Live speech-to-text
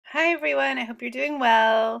Hi everyone, I hope you're doing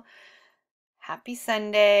well. Happy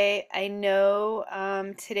Sunday. I know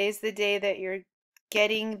today's the day that you're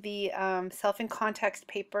getting the self in context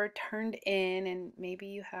paper turned in, and maybe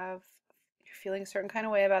you're feeling a certain kind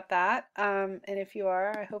of way about that. And if you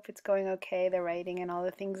are, I hope it's going okay, the writing and all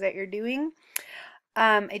the things that you're doing.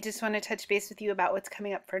 I just want to touch base with you about what's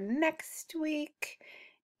coming up for next week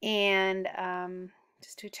and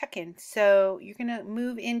just do a check-in. So you're going to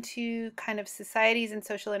move into kind of societies and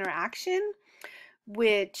social interaction,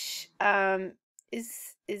 which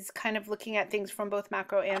is kind of looking at things from both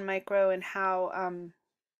macro and micro, and how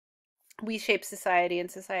we shape society and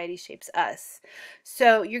society shapes us.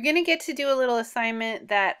 So you're going to get to do a little assignment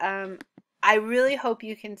that I really hope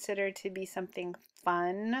you consider to be something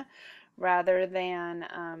fun rather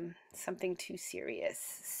than something too serious.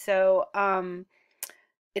 So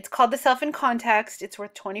it's called The Self in Context. It's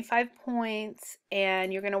worth 25 points,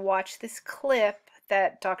 and you're going to watch this clip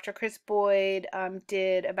that Dr. Chris Boyd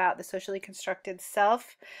did about the socially constructed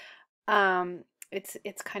self.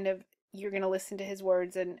 It's kind of, you're going to listen to his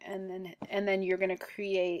words, and then you're going to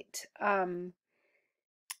create a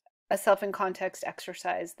self in context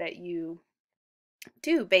exercise that you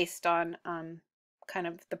do based on kind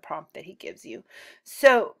of the prompt that he gives you.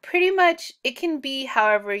 So pretty much it can be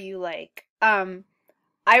however you like.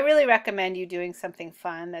 I really recommend you doing something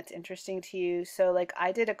fun that's interesting to you. So like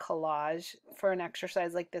I did a collage for an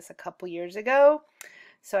exercise like this a couple years ago.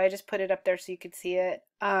 So I just put it up there so you could see it.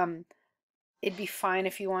 It'd be fine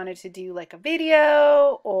if you wanted to do like a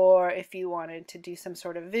video, or if you wanted to do some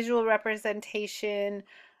sort of visual representation.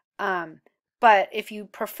 Um, but if you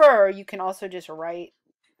prefer, you can also just write,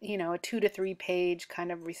 a 2 to 3 page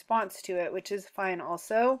kind of response to it, which is fine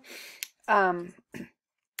also. Um,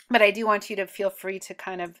 but I do want you to feel free to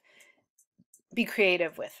kind of be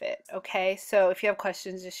creative with it. Okay. So if you have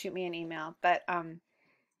questions, just shoot me an email. But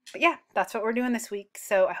yeah, that's what we're doing this week.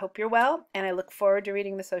 So I hope you're well, and I look forward to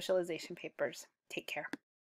reading the socialization papers. Take care.